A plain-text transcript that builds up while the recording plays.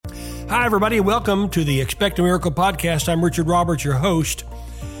Hi, everybody. Welcome to the Expect a Miracle podcast. I'm Richard Roberts, your host.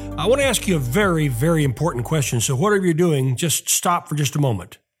 I want to ask you a very, very important question. So whatever you're doing, just stop for just a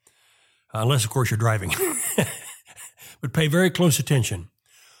moment. Unless, of course, you're driving. But pay very close attention.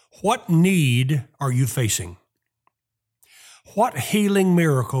 What need are you facing? What healing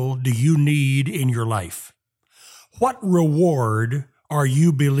miracle do you need in your life? What reward are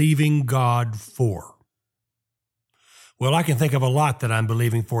you believing God for? Well, I can think of a lot that I'm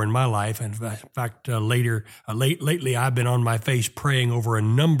believing for in my life. In fact, lately, I've been on my face praying over a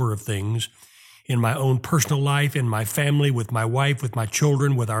number of things in my own personal life, in my family, with my wife, with my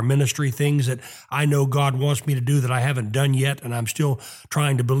children, with our ministry, things that I know God wants me to do that I haven't done yet, and I'm still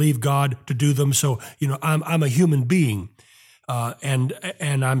trying to believe God to do them. So, I'm a human being, and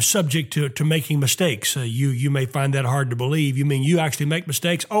I'm subject to making mistakes. You may find that hard to believe. You mean you actually make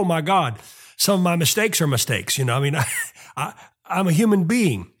mistakes? Oh my God. Some of my mistakes are mistakes. I'm a human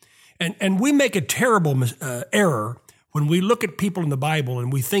being. And we make a terrible error when we look at people in the Bible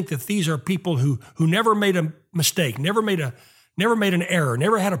and we think that these are people who never made a mistake, never made an error,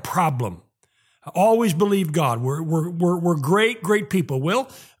 never had a problem, always believed God. We're great people.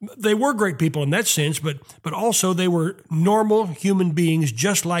 Well, they were great people in that sense, but also they were normal human beings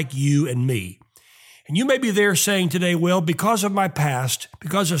just like you and me. And you may be there saying today, well, because of my past,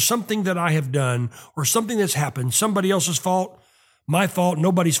 because of something that I have done or something that's happened, somebody else's fault, my fault,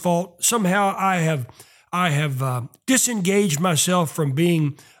 nobody's fault, somehow I have disengaged myself from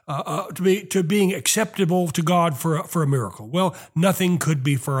being to being acceptable to God for a miracle. Well, nothing could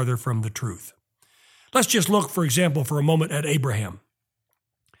be further from the truth. Let's just look, for example, for a moment at Abraham.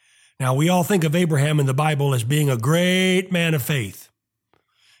 Now, we all think of Abraham in the Bible as being a great man of faith.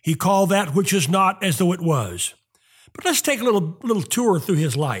 He called that which is not as though it was. But let's take a little tour through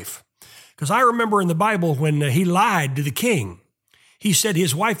his life. Because I remember in the Bible when he lied to the king, he said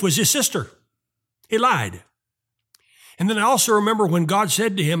his wife was his sister. He lied. And then I also remember when God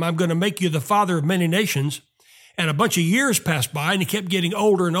said to him, I'm going to make you the father of many nations. And a bunch of years passed by and he kept getting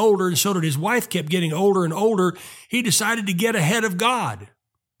older and older. And so did his wife kept getting older and older. He decided to get ahead of God.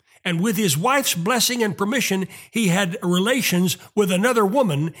 And with his wife's blessing and permission, he had relations with another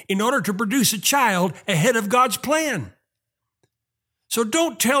woman in order to produce a child ahead of God's plan. So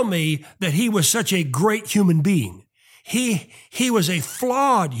don't tell me that he was such a great human being. He was a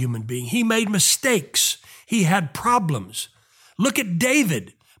flawed human being. He made mistakes. He had problems. Look at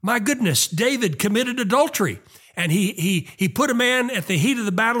David. My goodness, David committed adultery. And he put a man at the heat of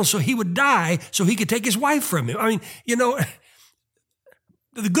the battle so he would die so he could take his wife from him. I mean,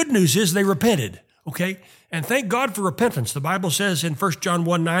 the good news is they repented, okay? And thank God for repentance. The Bible says in 1 John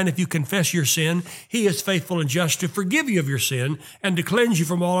 1:9, if you confess your sin, he is faithful and just to forgive you of your sin and to cleanse you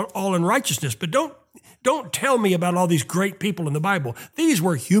from all unrighteousness. But don't tell me about all these great people in the Bible. These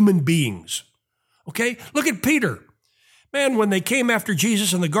were human beings, okay? Look at Peter. Man, when they came after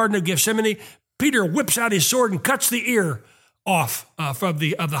Jesus in the Garden of Gethsemane, Peter whips out his sword and cuts the ear off of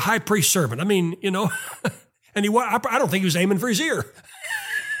the high priest's servant. I mean, and I don't think he was aiming for his ear.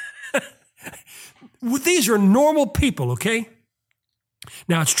 These are normal people, okay?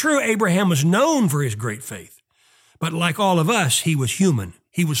 Now, it's true Abraham was known for his great faith, but like all of us, he was human.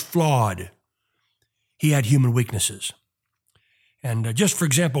 He was flawed. He had human weaknesses. And just for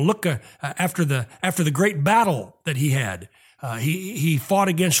example, look after the great battle that he had. He fought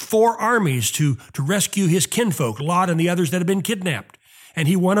against 4 armies to rescue his kinfolk, Lot and the others that had been kidnapped. And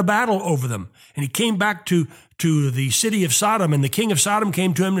he won a battle over them. And he came back to the city of Sodom, and the king of Sodom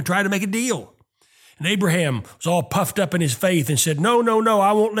came to him to try to make a deal. And Abraham was all puffed up in his faith and said, no,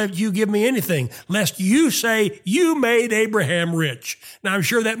 I won't let you give me anything, lest you say you made Abraham rich. Now, I'm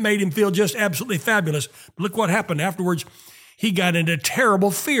sure that made him feel just absolutely fabulous. But look what happened afterwards. He got into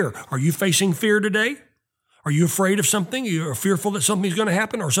terrible fear. Are you facing fear today? Are you afraid of something? You're fearful that something's going to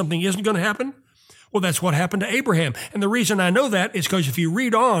happen or something isn't going to happen? Well, that's what happened to Abraham. And the reason I know that is because if you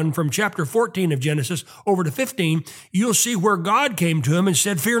read on from chapter 14 of Genesis over to 15, you'll see where God came to him and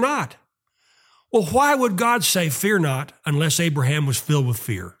said, fear not. Well, why would God say fear not unless Abraham was filled with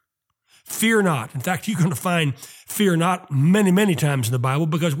fear? Fear not. In fact, you're going to find fear not many, many times in the Bible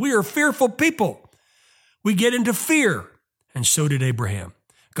because we are fearful people. We get into fear, and so did Abraham.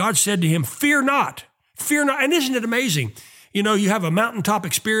 God said to him, fear not. Fear not. And isn't it amazing? You have a mountaintop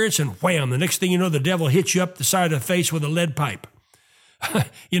experience and wham, the next thing you know, the devil hits you up the side of the face with a lead pipe.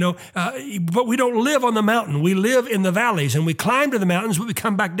 But we don't live on the mountain. We live in the valleys, and we climb to the mountains, but we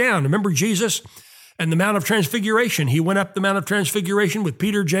come back down. Remember Jesus and the Mount of Transfiguration? He went up the Mount of Transfiguration with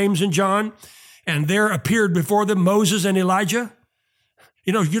Peter, James, and John, and there appeared before them Moses and Elijah.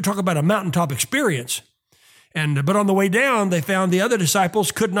 You talk about a mountaintop experience. But on the way down, they found the other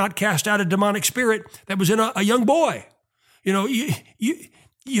disciples could not cast out a demonic spirit that was in a young boy. You know,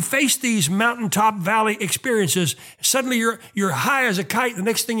 you face these mountaintop valley experiences. Suddenly you're high as a kite. The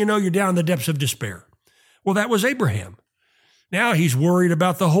next thing you know, you're down in the depths of despair. Well, that was Abraham. Now he's worried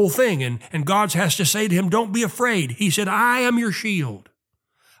about the whole thing, and God has to say to him, don't be afraid. He said, I am your shield.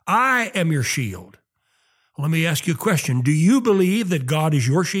 I am your shield. Well, let me ask you a question. Do you believe that God is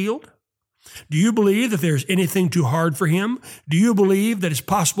your shield? Do you believe that there's anything too hard for him? Do you believe that it's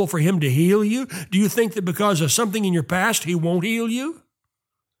possible for him to heal you? Do you think that because of something in your past, he won't heal you?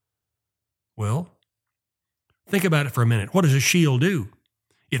 Well, think about it for a minute. What does a shield do?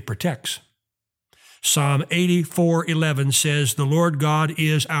 It protects. Psalm 84:11 says, the Lord God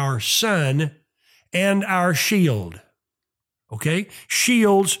is our sun and our shield. Okay?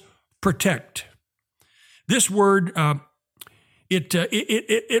 Shields protect. This word,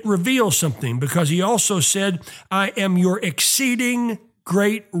 it reveals something, because he also said, I am your exceeding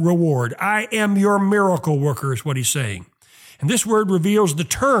great reward. I am your miracle worker, is what he's saying. And this word reveals the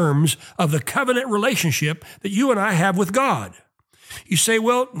terms of the covenant relationship that you and I have with God. You say,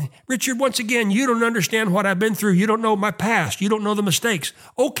 well, Richard, once again, you don't understand what I've been through. You don't know my past. You don't know the mistakes.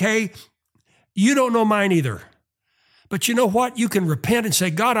 Okay, you don't know mine either. But you know what? You can repent and say,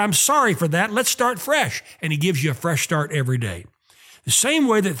 God, I'm sorry for that. Let's start fresh. And he gives you a fresh start every day. The same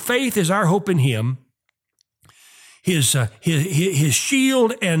way that faith is our hope in him, his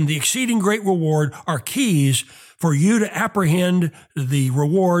shield and the exceeding great reward are keys for you to apprehend the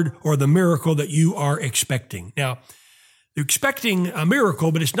reward or the miracle that you are expecting. Now, you're expecting a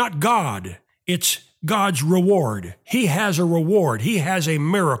miracle, but it's not God. It's God's reward. He has a reward. He has a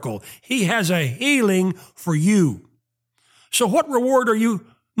miracle. He has a healing for you. So what reward are you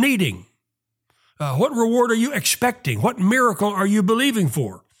needing? What reward are you expecting? What miracle are you believing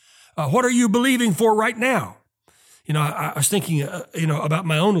for? What are you believing for right now? You know, I was thinking, about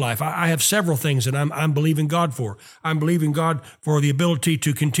my own life. I have several things that I'm believing God for. I'm believing God for the ability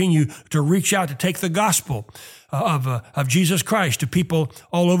to continue to reach out to take the gospel of Jesus Christ to people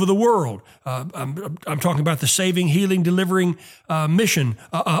all over the world. I'm talking about the saving, healing, delivering mission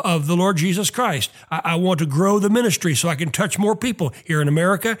of the Lord Jesus Christ. I want to grow the ministry so I can touch more people here in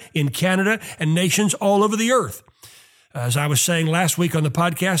America, in Canada, and nations all over the earth. As I was saying last week on the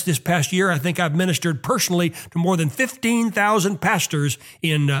podcast, this past year, I think I've ministered personally to more than 15,000 pastors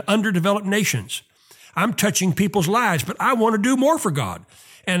in underdeveloped nations. I'm touching people's lives, but I want to do more for God.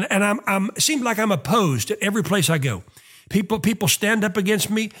 And it seems like I'm opposed at every place I go. People stand up against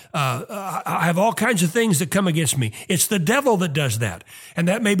me. I have all kinds of things that come against me. It's the devil that does that. And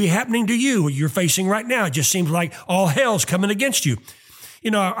that may be happening to you, what you're facing right now. It just seems like all hell's coming against you.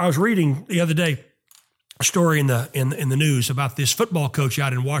 You know, I was reading the other day a story in the news about this football coach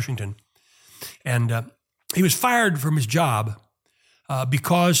out in Washington. And he was fired from his job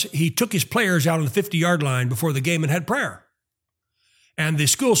because he took his players out on the 50-yard line before the game and had prayer. And the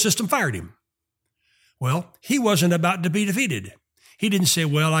school system fired him. Well, he wasn't about to be defeated. He didn't say,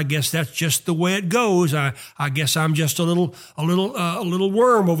 well, I guess that's just the way it goes. I guess I'm just a little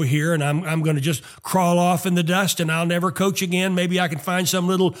worm over here, and I'm going to just crawl off in the dust, and I'll never coach again. Maybe I can find some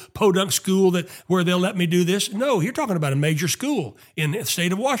little podunk school where they'll let me do this. No, you're talking about a major school in the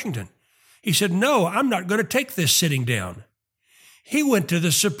state of Washington. He said, no, I'm not going to take this sitting down. He went to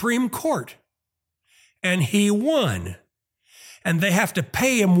the Supreme Court, and he won. And they have to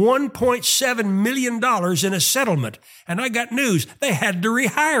pay him $1.7 million in a settlement. And I got news, they had to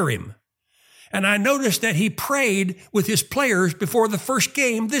rehire him. And I noticed that he prayed with his players before the first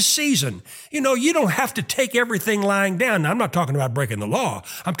game this season. You know, you don't have to take everything lying down. Now, I'm not talking about breaking the law.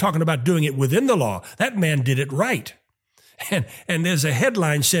 I'm talking about doing it within the law. That man did it right. And as a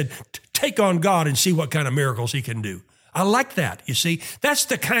headline said, take on God and see what kind of miracles he can do. I like that, you see. That's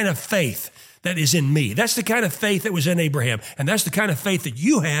the kind of faith that is in me. That's the kind of faith that was in Abraham. And that's the kind of faith that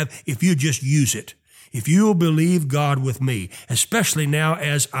you have if you just use it. If you will believe God with me, especially now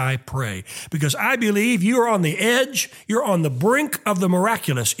as I pray. Because I believe you are on the edge, you're on the brink of the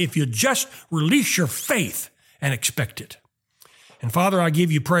miraculous if you just release your faith and expect it. And Father, I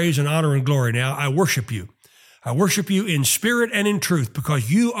give you praise and honor and glory now. I worship you. I worship you in spirit and in truth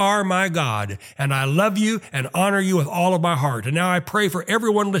because you are my God, and I love you and honor you with all of my heart. And now I pray for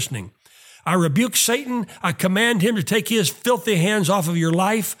everyone listening. I rebuke Satan. I command him to take his filthy hands off of your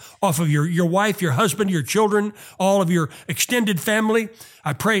life, off of your wife, your husband, your children, all of your extended family.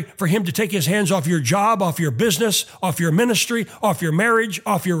 I pray for him to take his hands off your job, off your business, off your ministry, off your marriage,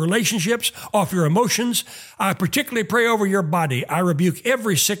 off your relationships, off your emotions. I particularly pray over your body. I rebuke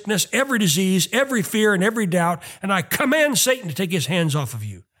every sickness, every disease, every fear, and every doubt, and I command Satan to take his hands off of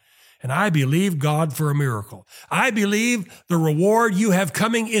you. And I believe God for a miracle. I believe the reward you have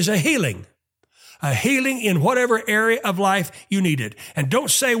coming is a healing in whatever area of life you need it. And don't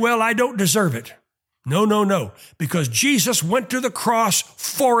say, well, I don't deserve it. No, because Jesus went to the cross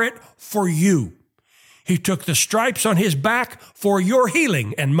for it, for you. He took the stripes on his back for your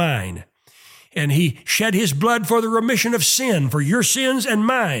healing and mine. And he shed his blood for the remission of sin, for your sins and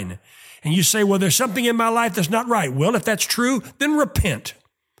mine. And you say, well, there's something in my life that's not right. Well, if that's true, then repent.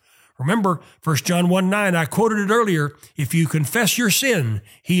 Remember, 1 John 1:9, I quoted it earlier. If you confess your sin,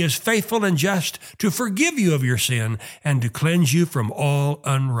 he is faithful and just to forgive you of your sin and to cleanse you from all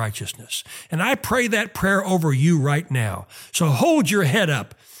unrighteousness. And I pray that prayer over you right now. So hold your head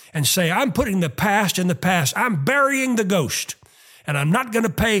up and say, I'm putting the past in the past. I'm burying the ghost. And I'm not going to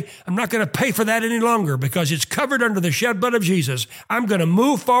pay for that any longer because it's covered under the shed blood of Jesus. I'm going to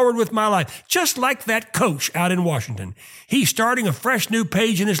move forward with my life, just like that coach out in Washington. He's starting a fresh new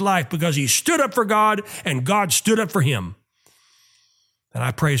page in his life because he stood up for God and God stood up for him. And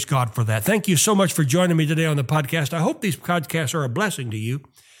I praise God for that. Thank you so much for joining me today on the podcast. I hope these podcasts are a blessing to you.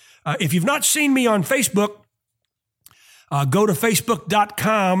 If you've not seen me on Facebook, go to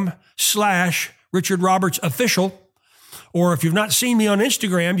facebook.com/Richard Roberts Official. Or if you've not seen me on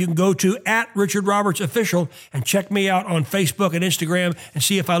Instagram, you can go to @RichardRobertsOfficial and check me out on Facebook and Instagram and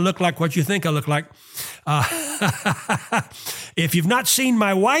see if I look like what you think I look like. If you've not seen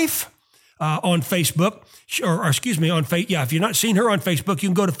my wife on Facebook, if you've not seen her on Facebook, you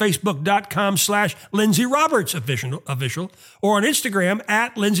can go to facebook.com/Lindsay Roberts Official, or on Instagram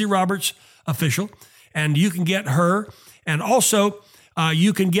 @Lindsay Roberts Official, and you can get her. And also,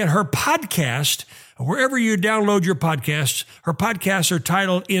 you can get her podcast wherever you download your podcasts. Her podcasts are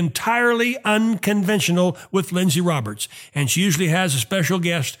titled Entirely Unconventional with Lindsay Roberts. And she usually has a special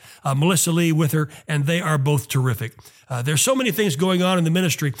guest, Melissa Lee, with her, and they are both terrific. There's so many things going on in the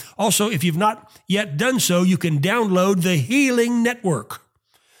ministry. Also, if you've not yet done so, you can download the Healing Network.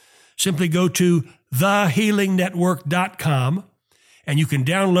 Simply go to thehealingnetwork.com, and you can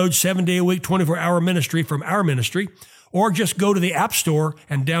download 7-day-a-week, 24-hour ministry from our ministry. Or just go to the App Store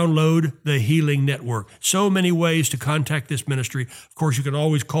and download the Healing Network. So many ways to contact this ministry. Of course, you can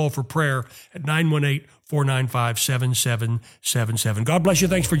always call for prayer at 918-495-7777. God bless you.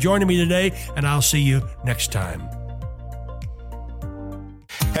 Thanks for joining me today, and I'll see you next time.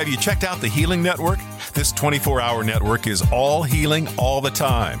 Have you checked out the Healing Network? This 24-hour network is all healing all the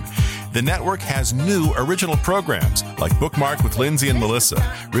time. The network has new original programs like Bookmark with Lindsay and Melissa,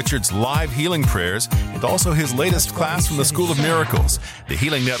 Richard's live healing prayers, and also his latest class from the School of Miracles. The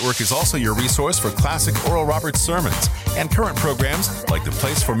Healing Network is also your resource for classic Oral Roberts sermons and current programs like The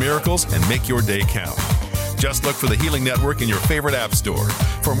Place for Miracles and Make Your Day Count. Just look for the Healing Network in your favorite app store.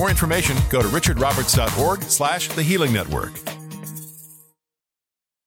 For more information, go to richardroberts.org/The Healing Network.